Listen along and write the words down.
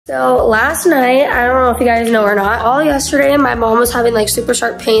So last night, I don't know if you guys know or not, all yesterday my mom was having like super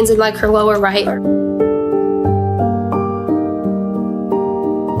sharp pains in like her lower right.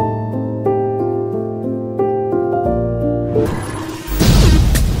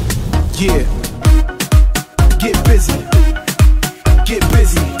 Yeah. Get busy. Get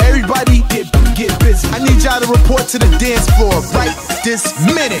busy. Everybody get busy. I need y'all to report to the dance floor right this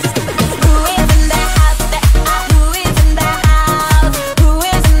minute.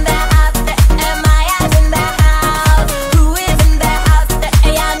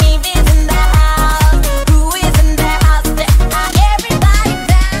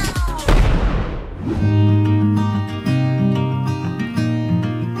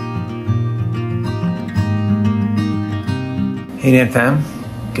 Hey Nan fam,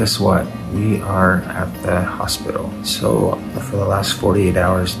 guess what? We are at the hospital. So for the last 48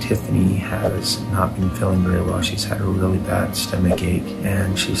 hours, Tiffany has not been feeling very well. She's had a really bad stomach ache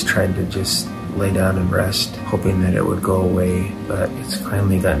and she's tried to just lay down and rest, hoping that it would go away, but it's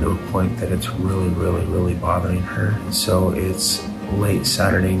finally gotten to a point that it's really bothering her. So it's late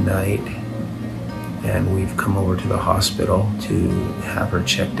Saturday night and we've come over to the hospital to have her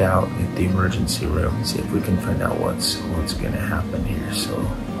checked out at the emergency room, see if we can find out what's gonna happen here. So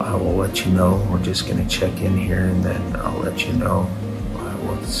I will let you know. We're just gonna check in here and then I'll let you know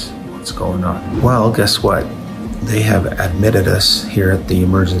what's going on. Well, guess what? They have admitted us here at the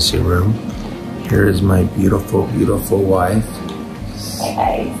emergency room. Here is my beautiful wife.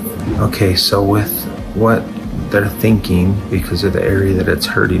 Hey. Okay, so with what they're thinking, because of the area that it's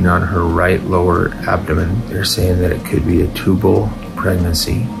hurting on her right lower abdomen, they're saying that it could be a tubal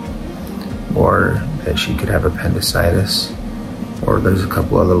pregnancy, or that she could have appendicitis, or there's a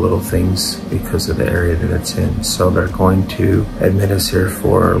couple other little things because of the area that it's in. So they're going to admit us here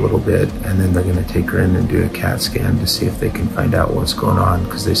for a little bit and then they're going to take her in and do a CAT scan to see if they can find out what's going on,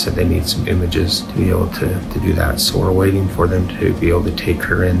 because they said they need some images to be able to do that. So we're waiting for them to be able to take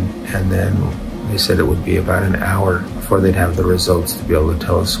her in, and then they said it would be about an hour before they'd have the results to be able to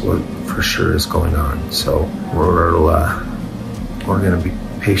tell us what for sure is going on. So we're gonna be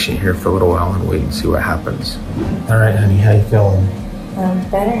patient here for a little while and wait and see what happens. All right, honey, how you feeling?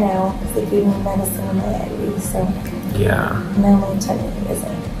 Better now, because they gave me medicine in my IV, so yeah. Now my tummy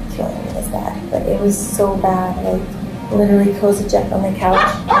isn't feeling as bad, but it was so bad. Like literally cozy jet on the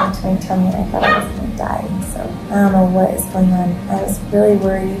couch into my tummy, and I thought I was gonna die. So I don't know what is going on. I was really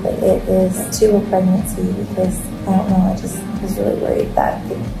worried that it is a tubal pregnancy, because I don't know, I just was really worried that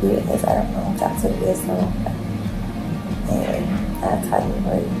it could be what it is. I don't know if that's what it is though. But anyway, that's how I'm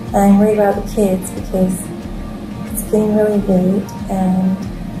worried. And I'm worried about the kids because it's getting really late and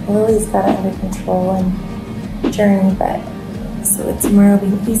LiLee's got it under control and JourNee, but so it's tomorrow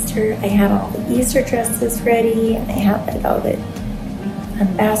being Easter. I have all the Easter dresses ready and I have like all the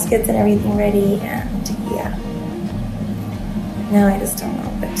baskets and everything ready, and yeah. Now I just don't know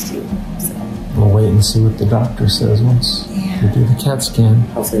what to do, so. We'll wait and see what the doctor says once we do the CAT scan.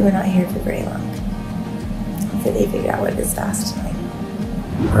 Hopefully we're not here for very long. Hopefully they figure out what is fast tonight.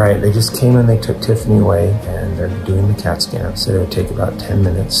 All right, they just came and they took Tiffany away and they're doing the CAT scan. So it'll take about 10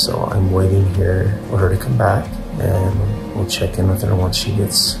 minutes. So I'm waiting here for her to come back and we'll check in with her once she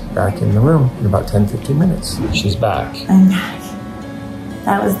gets back in the room in about 10-15 minutes. She's back. I'm back.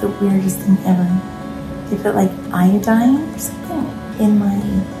 That was the weirdest thing ever. They put like iodine or something in my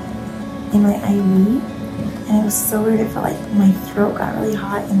IV, and it was so weird. It felt like my throat got really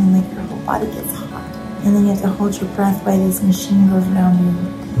hot, and then like your whole body gets hot, and then you have to hold your breath while this machine goes around you.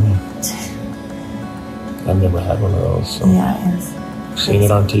 I've never had one of those. So. Yeah, it was. I've seen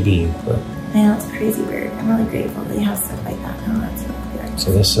it on TV, but. I know, it's crazy weird. I'm really grateful they have stuff like that. Oh, that's really weird.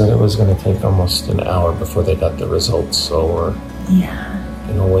 So they said it was going to take almost an hour before they got the results. So we're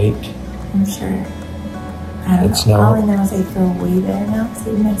gonna wait. I'm sure. I don't know. All I know is I feel way better now because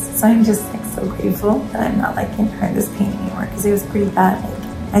I missed. So I'm just like so grateful that I'm not like in this pain anymore, because it was pretty bad.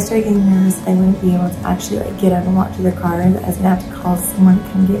 Like I started getting nervous that I wouldn't be able to actually like get up and walk to the car, that I was gonna have to call someone to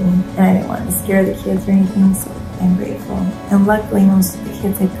come get me, and I didn't want to scare the kids or anything. So I'm grateful. And luckily most of the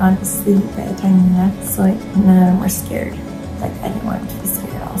kids had gone to sleep by the time we left, so like none of them were scared. Like I didn't want them to be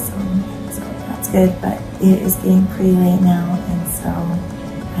scared also. So that's good, but it is getting pretty late now, and so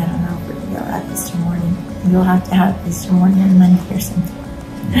I don't know if we're gonna go at Easter morning. We'll have to have Easter morning on Monday or something.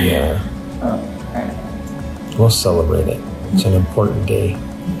 Yeah. We'll celebrate it. It's an important day.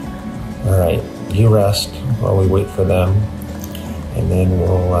 All right, you rest while we wait for them, and then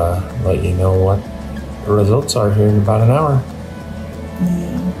we'll let you know what the results are here in about an hour.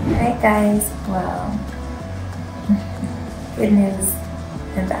 Alright guys, well, good news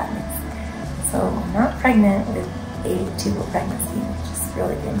and bad news. So I'm not pregnant with a tubal pregnancy, which is That's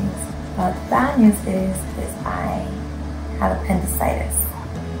really good news. But the bad news is I have appendicitis.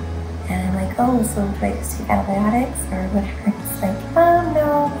 And I'm like, oh, so do I just take antibiotics or whatever? It's like, oh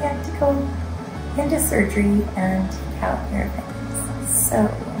no, we have to go into surgery and take out your appendix. So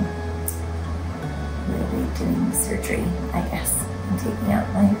we'll be doing surgery, I guess, and taking out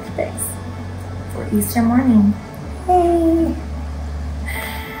my appendix for Easter morning. Hey!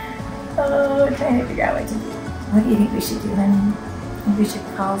 Oh, trying to figure out what to do. What do you think we should do, honey? Think we should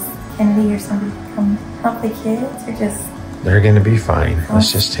call KENNADEE or somebody to come help the kids, or just... They're gonna be fine.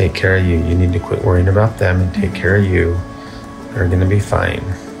 Let's just take care of you. You need to quit worrying about them and take care of you. They're gonna be fine.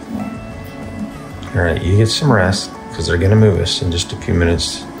 Yeah, okay. All right, you get some rest because they're gonna move us in just a few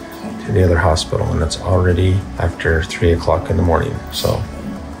minutes to the other hospital, and it's already after 3 o'clock in the morning. So,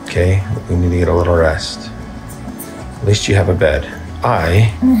 okay, we need to get a little rest. At least you have a bed.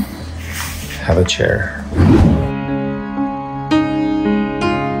 I have a chair.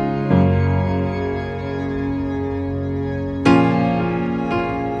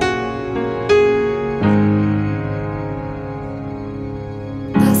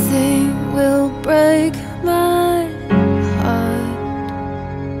 Nothing will break my heart.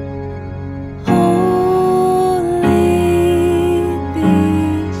 Only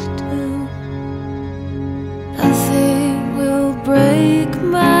these two. Nothing will break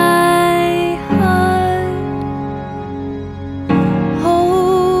my heart.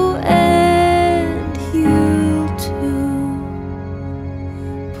 Oh, and you too.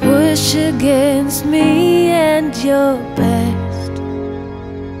 Push against me and your best.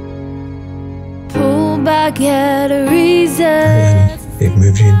 Pull back at a reason. They've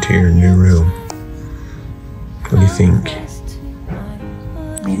moved you into your new room. What do you think?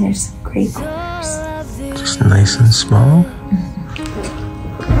 I mean, there's some great quarters. Just nice and small.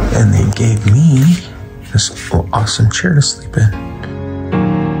 And they gave me this awesome chair to sleep in.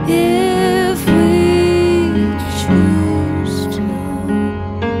 If we choose to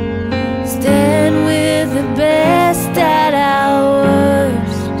stand with the best at our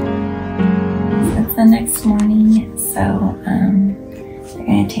worst. It's the next morning, so they're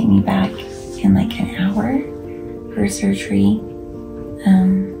gonna take me back in like an hour for surgery.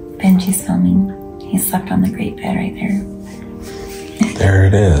 Benji's filming. He slept on the great bed right there. There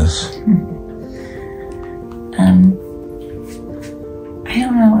it is. I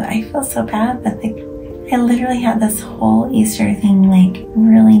don't know, I feel so bad, but like, I literally had this whole Easter thing, like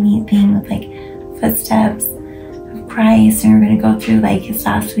really neat thing with like footsteps of Christ, and we're gonna go through like his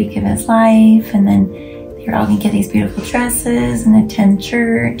last week of his life, and then they're all gonna get these beautiful dresses and attend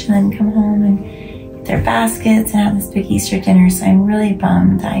church, and then come home and get their baskets and have this big Easter dinner. So I'm really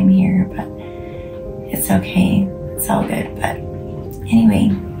bummed that I'm here, but it's okay, it's all good. But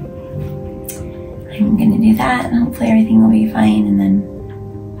anyway, I'm gonna do that, and hopefully everything will be fine, and then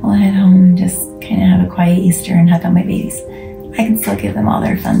we'll head home and just kind of have a quiet Easter and hug on my babies. I can still give them all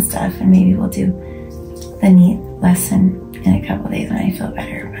their fun stuff, and maybe we'll do the neat lesson in a couple days when I feel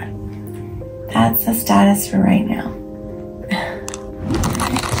better, but that's the status for right now. You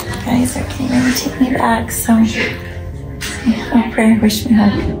guys are getting ready to take me back, so oh, prayer, wish me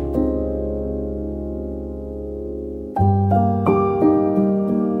hug.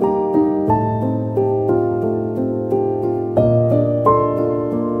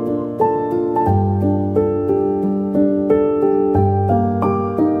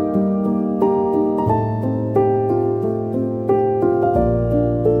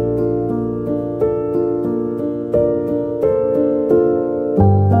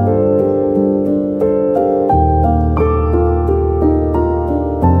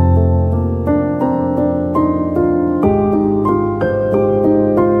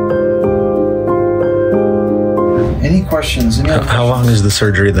 Questions? How long is the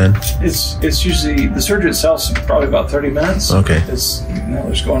surgery then? It's usually, the surgery itself is probably about 30 minutes. Okay. It's,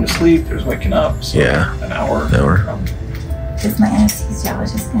 there's going to sleep, there's waking up. So yeah. An hour. Is my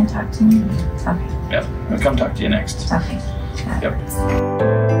anesthesiologist going to talk to me? Okay. Yep. I'll come talk to you next. Okay. Yep.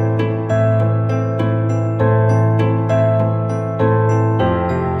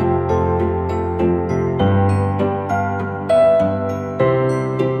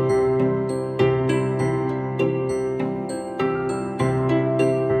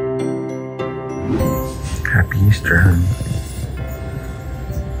 Happy Easter, honey.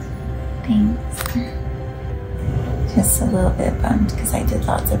 Thanks. Just a little bit bummed because I did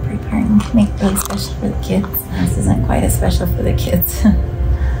lots of preparing to make really special for the kids. This isn't quite as special for the kids.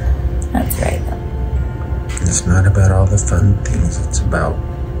 That's right though. It's not about all the fun things, it's about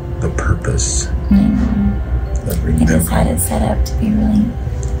the purpose. I just had it set up to be really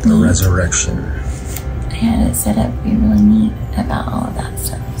the resurrection. I had it set up be really neat about all of that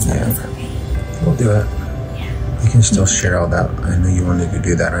stuff. So Yeah. it's okay. We'll do it. Yeah. You can still share all that. I know you wanted to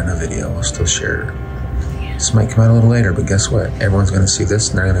do that on a video. We'll still share it. Yeah. This might come out a little later, but guess what? Everyone's gonna see this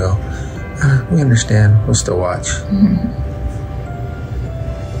and they're gonna go, ah, we understand. We'll still watch.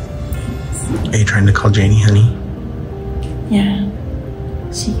 Are you trying to call Jaine, honey? Yeah.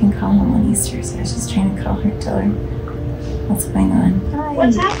 She can call home on Easter, so I was just trying to call her, tell her what's going on. Hi.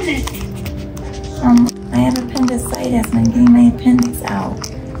 What's happening? I have appendicitis and I'm getting my appendix out.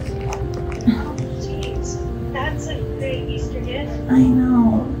 Jeez, that's a great Easter gift. I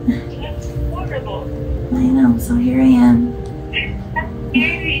know. That's horrible. I know, so here I am. That's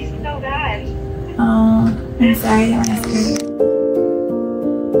scary, so bad. Oh, I'm sorry, I want to scare you.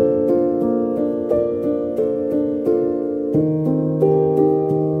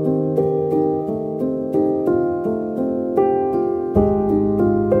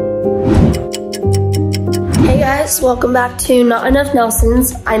 Welcome back to Not Enough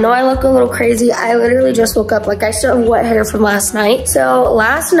Nelsons. I know I look a little crazy. I literally just woke up. Like, I still have wet hair from last night. So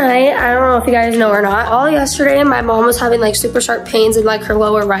last night, I don't know if you guys know or not, all yesterday my mom was having like super sharp pains in like her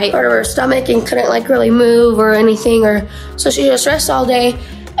lower right part of her stomach and couldn't like really move or anything, or so she just rested all day.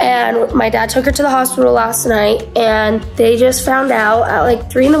 And my dad took her to the hospital last night and they just found out at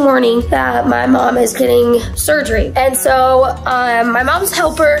like 3 in the morning that my mom is getting surgery. And so my mom's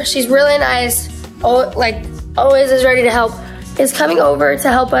helper, she's really nice, always is ready to help, is coming over to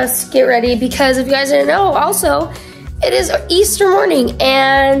help us get ready, because if you guys didn't know, also, it is Easter morning,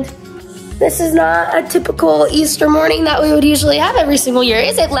 and this is not a typical Easter morning that we would usually have every single year,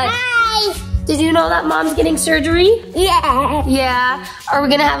 is it, Len? Hi! Did you know that mom's getting surgery? Yeah. Yeah. Are we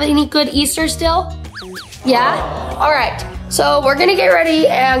gonna have any good Easter still? Yeah? All right, so we're gonna get ready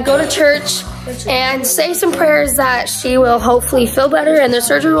and go to church and say some prayers that she will hopefully feel better and the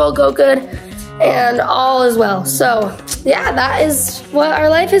surgery will go good and all is well. So yeah, that is what our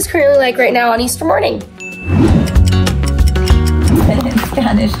life is currently like right now on Easter morning. In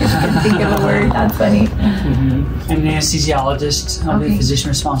Spanish, I couldn't think of a word. That's funny. I'm an anesthesiologist. I'm the physician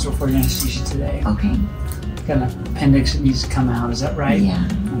responsible for your anesthesia today. Okay. Got an appendix that needs to come out, is that right? Yeah,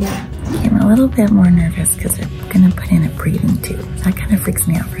 yeah. I'm a little bit more nervous because they're gonna put in a breathing tube. That kind of freaks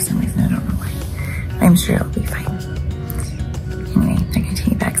me out for some reason, I don't know why. I'm sure it'll be fine. Anyway, they're gonna take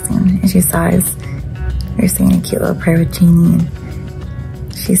me back soon. As you saw, we were saying a cute little prayer with Jaine,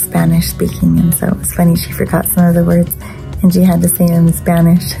 and she's Spanish speaking, and so it was funny, she forgot some of the words and she had to say them in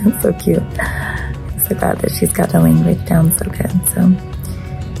Spanish. It's so cute. I'm so glad that she's got the language down so good. So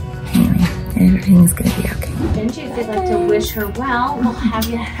anyway, everything's gonna be okay. Benji, if you'd like to wish her well, we'll have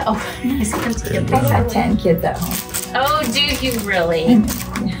you. Oh, he's going to get I have 10 kids at home. Oh, do you really?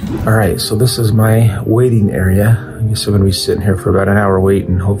 Yeah. All right, so this is my waiting area. I guess I'm gonna be sitting here for about an hour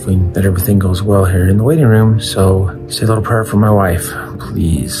waiting, hopefully that everything goes well here in the waiting room. So say a little prayer for my wife,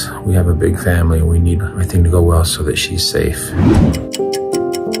 please. We have a big family. We need everything to go well so that she's safe.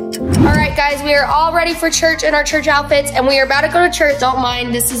 All right, guys, we are all ready for church in our church outfits, and we are about to go to church. Don't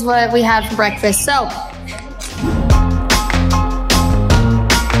mind, this is what we had for breakfast. So.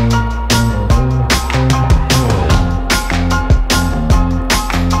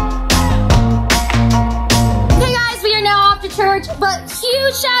 But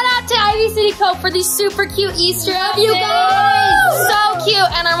huge shout out to Ivy City Cope for these super cute Easter eggs. You guys, so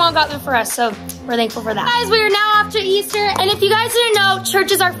cute, and our mom got them for us, so we're thankful for that. Guys, we are now off to Easter, and if you guys didn't know,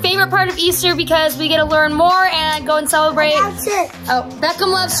 church is our favorite part of Easter because we get to learn more and go and celebrate. Oh,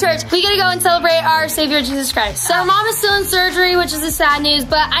 Beckham loves church. We get to go and celebrate our Savior Jesus Christ. So our mom is still in surgery, which is the sad news,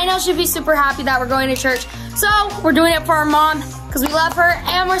 but I know she'll be super happy that we're going to church. So we're doing it for our mom, because we love her,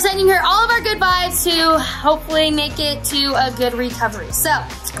 and we're sending her all of our good vibes to hopefully make it to a good recovery. So,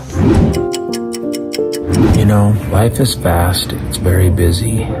 let's go. You know, life is fast, it's very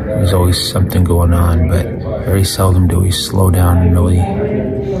busy. There's always something going on, but very seldom do we slow down and really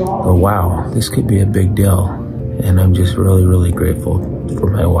go, wow, this could be a big deal. And I'm just really, really grateful for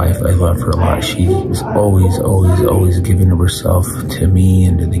my wife. I love her a lot. She is always giving of herself to me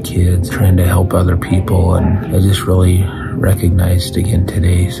and to the kids, trying to help other people. And I just really recognized again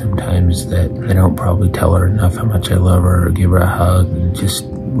today sometimes that I don't probably tell her enough how much I love her or give her a hug and just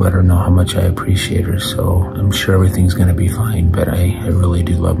let her know how much I appreciate her. So I'm sure everything's gonna be fine, but I really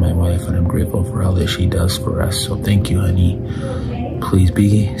do love my wife, and I'm grateful for all that she does for us. So thank you, honey. Please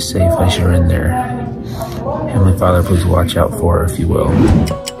be safe as you're in there. Heavenly Father, please watch out for her, if you will.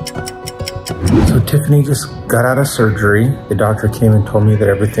 So Tiffany just got out of surgery. The doctor came and told me that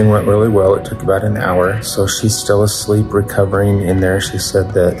everything went really well. It took about an hour. So she's still asleep, recovering in there. She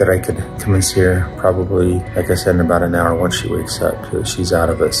said that I could come and see her probably, like I said, in about an hour once she wakes up. She's out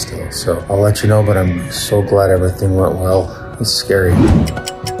of it still. So I'll let you know, but I'm so glad everything went well. It's scary.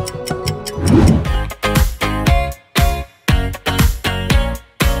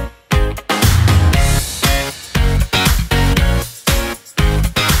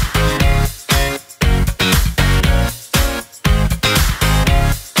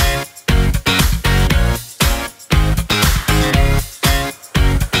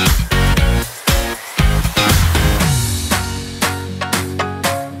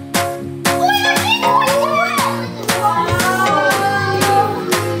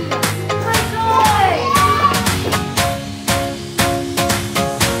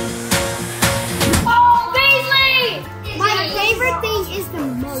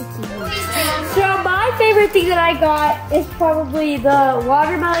 Thing that I got is probably the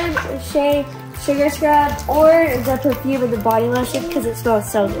watermelon shake sugar scrub or the perfume and the body lotion because it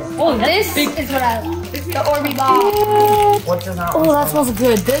smells so good. Oh, this is what I love. The Orby Ball. What's in that? Oh, that smells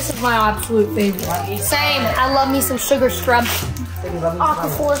good. This is my absolute favorite. Same. I love me some sugar scrub.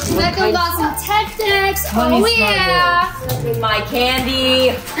 Aquaforce. Beckham got some Tech-Decks. Oh yeah. My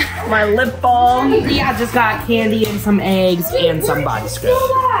candy, my lip balm. Yeah, I just got candy and some eggs and some body scrub.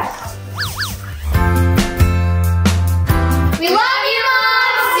 We love you,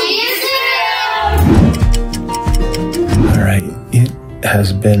 Mom! See you soon! Alright, it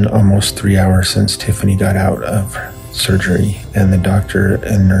has been almost 3 hours since Tiffany got out of surgery, and the doctor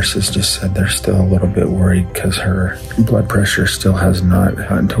and nurses just said they're still a little bit worried because her blood pressure still has not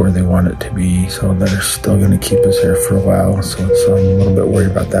gotten to where they want it to be, so they're still going to keep us here for a while. So it's, I'm a little bit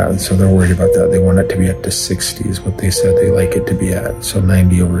worried about that, and so they're worried about that. They want it to be up to 60 is what they said they like it to be at, so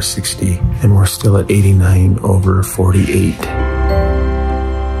 90 over 60, and we're still at 89 over 48.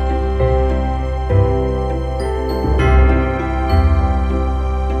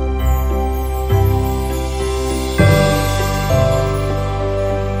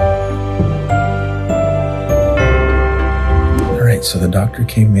 So the doctor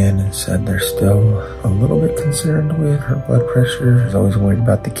came in and said they're still a little bit concerned with her blood pressure. She's always worried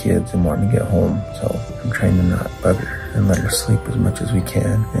about the kids and wanting to get home. So I'm trying to not bug her and let her sleep as much as we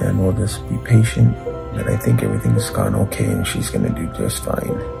can. And we'll just be patient. But I think everything's gone okay and she's gonna do just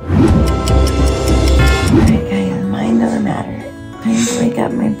fine. Alright guys, mind over matter. I need to wake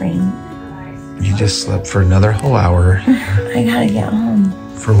up my brain. You just slept for another whole hour. I gotta get home.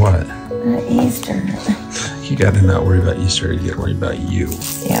 For what? Easter. You gotta not worry about Easter, you gotta worry about you.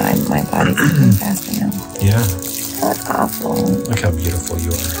 Yeah, my body's moving faster now. Yeah. I look awful. Look how beautiful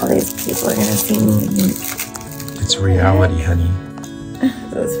you are. All these people are gonna see me and think it's reality, honey.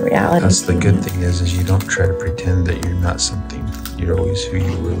 it's reality. That's the good thing is you don't try to pretend that you're not something. You're always who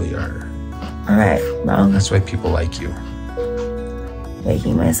you really are. Alright, well. That's why people like you.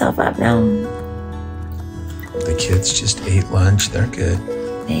 Waking myself up now. The kids just ate lunch, they're good.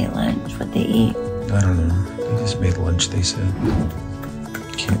 They ate lunch, what they eat? I don't know. They just made lunch, they said.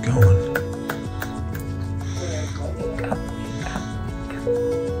 Keep going.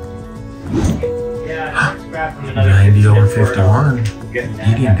 Yeah, 90 over 51.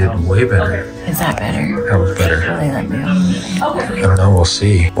 Eating did way better. Is that better? That was better. Will they let me home? I don't know, we'll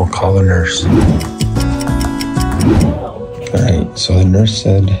see. We'll call the nurse. Alright, so the nurse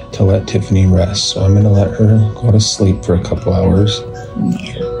said to let Tiffany rest. So I'm gonna let her go to sleep for a couple hours.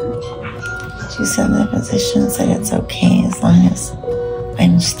 Yeah. She said the physician said it's okay as long as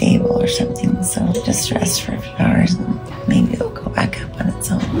I'm stable or something. So just rest for a few hours and maybe it'll go back up on its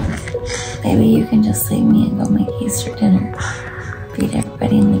own. Maybe you can just leave me and go make Easter dinner. Feed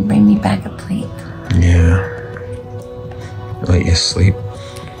everybody and then bring me back a plate. Yeah. Let you sleep.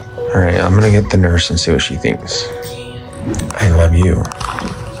 Alright, I'm gonna get the nurse and see what she thinks. I love you.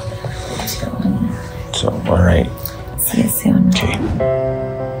 So, alright. See you soon. Okay.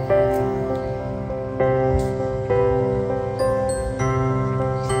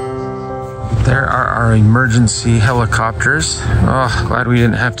 There are our emergency helicopters. Oh, glad we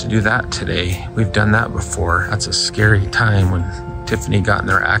didn't have to do that today. We've done that before. That's a scary time when Tiffany got in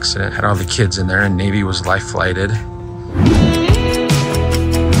their accident, had all the kids in there, and NayVee was life flighted.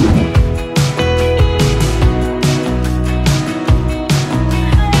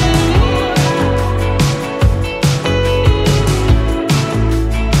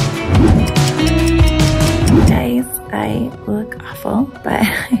 I look awful, but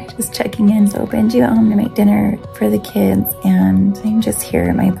I'm just checking in. So Benji went home to make dinner for the kids and I'm just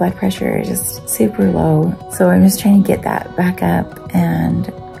here. My blood pressure is just super low. So I'm just trying to get that back up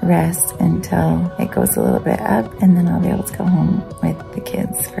and rest until it goes a little bit up, and then I'll be able to go home with the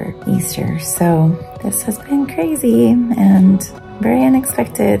kids for Easter. So this has been crazy and very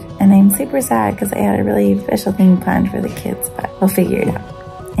unexpected, and I'm super sad because I had a really special thing planned for the kids, but we'll figure it out.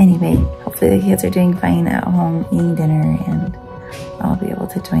 Anyway, hopefully the kids are doing fine at home eating dinner, and I'll be able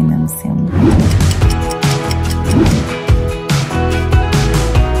to join them soon.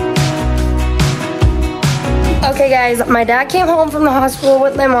 Okay guys, my dad came home from the hospital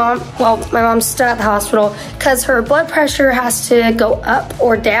with my mom. Well, my mom's still at the hospital because her blood pressure has to go up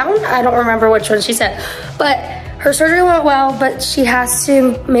or down. I don't remember which one she said, but her surgery went well, but she has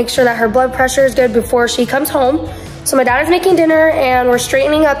to make sure that her blood pressure is good before she comes home. So my dad is making dinner and we're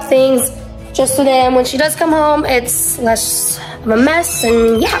straightening up things just so then when she does come home, it's less of a mess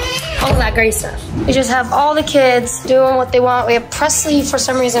and yeah, all that great stuff. We just have all the kids doing what they want. We have Presley for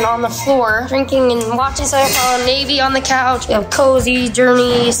some reason on the floor, drinking and watching something on NayVee on the couch. We have Cozy,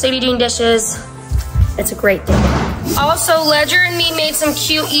 JourNee, SaiDee doing dishes. It's a great day. Also, Ledger and me made some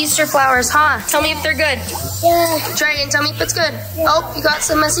cute Easter flowers, huh? Tell me if they're good. Yeah. Trey, and tell me if it's good. Yeah. Oh, you got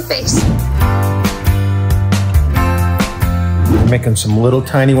some messy face. We're making some little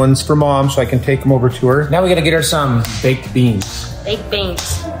tiny ones for mom so I can take them over to her. Now we gotta get her some baked beans. Baked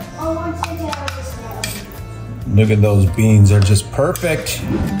beans. Look at those beans, they're just perfect.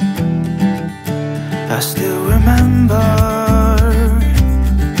 I still remember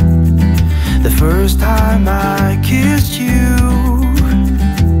the first time I kissed you.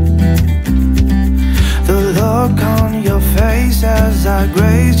 The look on your face as I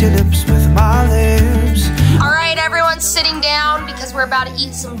grazed your lips with my lips. All right, everyone's sitting down because we're about to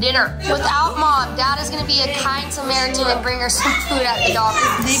eat some dinner. Without mom, dad is gonna be a kind Samaritan and bring her some food at the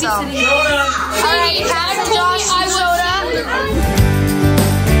doctor. So. All right, Kass and Josh, soda.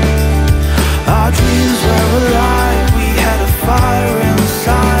 Our dreams were alive, we had a fire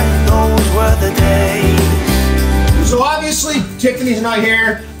inside, those were the days. So obviously, Tiffany's not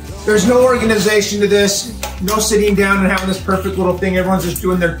here. There's no organization to this. No sitting down and having this perfect little thing. Everyone's just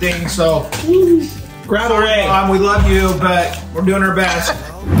doing their thing, so. Grab Ray. Mom, we love you, but we're doing our best.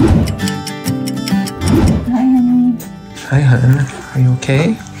 Hi, honey. Hi, hun. Are you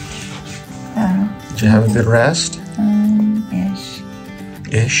okay? Did you have a good rest? Ish.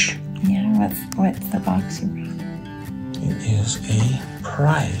 Ish? Yeah, what's the box you brought? It is a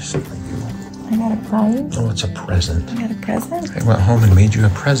prize for you. I got a prize? Oh, it's a present. I got a present? I went home and made you a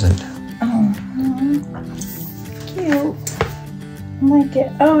present. Oh, cute. I like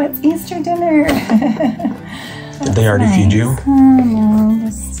it. Oh, it's Easter dinner. Did they already feed you? Oh, no,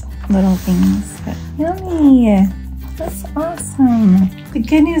 just little things, but yummy. That's awesome. The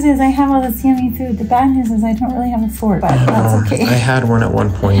good news is I have all this yummy food. The bad news is I don't really have a fork, but that's okay. I had one at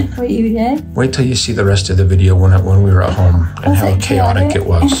one point. What, you did? Wait till you see the rest of the video when we were at home and how chaotic it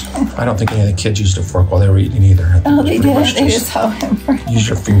was. I don't think any of the kids used a fork while they were eating either. Oh, they did. They just held him for use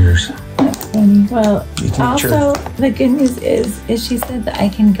your fingers. That's funny. Well, also, the good news is she said that I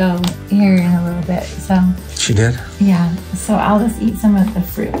can go here in a little bit, so. She did? Yeah, so I'll just eat some of the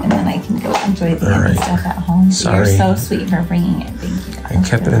fruit and then I can go enjoy the other stuff at home. Sorry. You're so sweet for bringing it. Thank you. I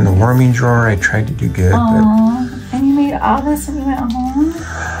kept it in the warming drawer. I tried to do good. Aww, and you made all this when you went home?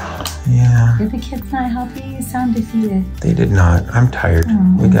 Yeah. Did the kids not help you? You sound defeated. They did not. I'm tired.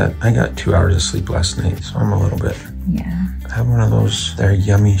 I got 2 hours of sleep last night, so I'm a little bit. Yeah. Have one of those. They're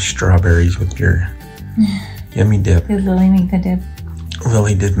yummy strawberries with your yummy dip. Did LiLee make the dip?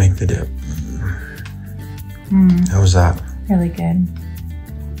 LiLee did make the dip. How was that? Really good.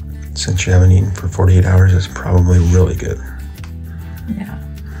 Since you haven't eaten for 48 hours, it's probably really good. Yeah.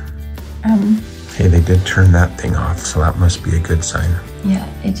 Hey, they did turn that thing off, so that must be a good sign. Yeah,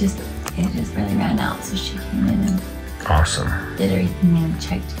 it just really ran out, so she came in and awesome. Did everything and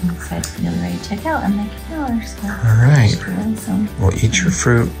checked and said you're ready to check out in like an hour. So all right. Well, eat your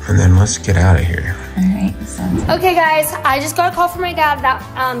fruit and then let's get out of here. All right. Sounds good. Okay, guys, I just got a call from my dad that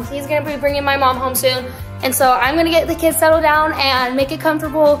he's gonna be bringing my mom home soon. And so I'm gonna get the kids settled down and make it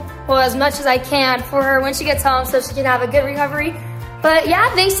comfortable, well, as much as I can for her when she gets home so she can have a good recovery. But yeah,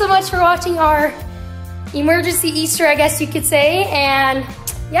 thanks so much for watching our emergency Easter, I guess you could say. And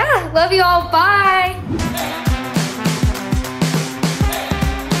yeah, love you all, bye.